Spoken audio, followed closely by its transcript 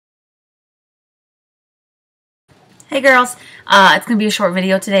Hey girls, it's going to be a short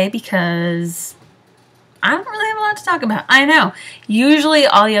video today because I don't really have a lot to talk about. I know. Usually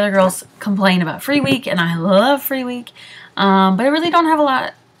all the other girls complain about Free Week, and I love Free Week, but I really don't have a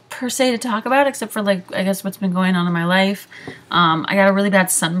lot per se to talk about except for, like, I guess what's been going on in my life. I got a really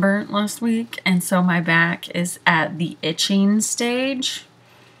bad sunburn last week, and so my back is at the itching stage.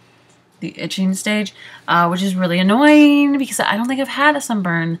 Which is really annoying because I don't think I've had a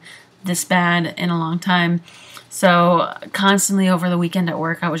sunburn this bad in a long time. So constantly over the weekend at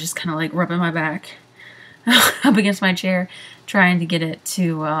work, I was just kind of like rubbing my back up against my chair, trying to get it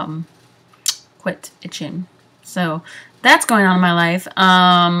to quit itching. So that's going on in my life.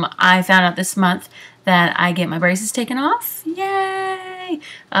 I found out this month that I get my braces taken off. Yay!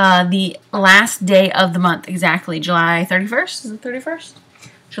 The last day of the month, exactly, July 31st. Is it 31st?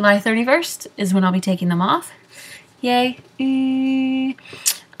 July 31st is when I'll be taking them off. Yay.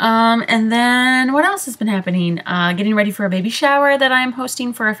 And then what else has been happening? Getting ready for a baby shower that I'm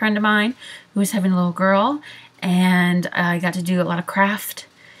hosting for a friend of mine who is having a little girl. And I got to do a lot of craft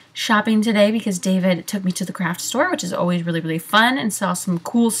shopping today because David took me to the craft store, which is always really, really fun, and saw some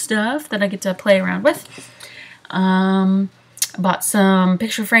cool stuff that I get to play around with. Bought some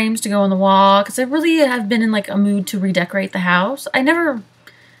picture frames to go on the wall because I really have been in like a mood to redecorate the house. I never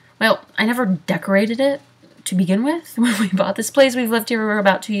decorated it to begin with. When we bought this place, we've lived here for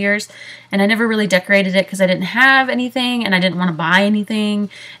about 2 years, and I never really decorated it because I didn't have anything and I didn't want to buy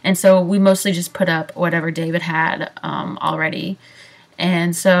anything, and so we mostly just put up whatever David had already.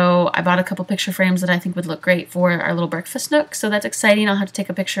 And so I bought a couple picture frames that I think would look great for our little breakfast nook, so that's exciting. I'll have to take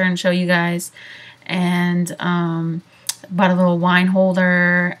a picture and show you guys. And bought a little wine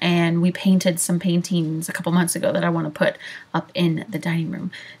holder, and we painted some paintings a couple months ago that I want to put up in the dining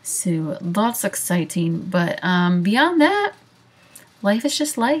room. So that's exciting, but beyond that, life is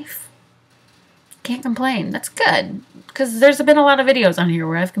just life. Can't complain. That's good, because there's been a lot of videos on here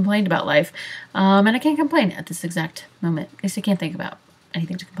where I've complained about life, and I can't complain at this exact moment. At least I can't think about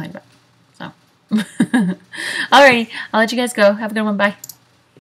anything to complain about. So, alrighty, I'll let you guys go. Have a good one. Bye.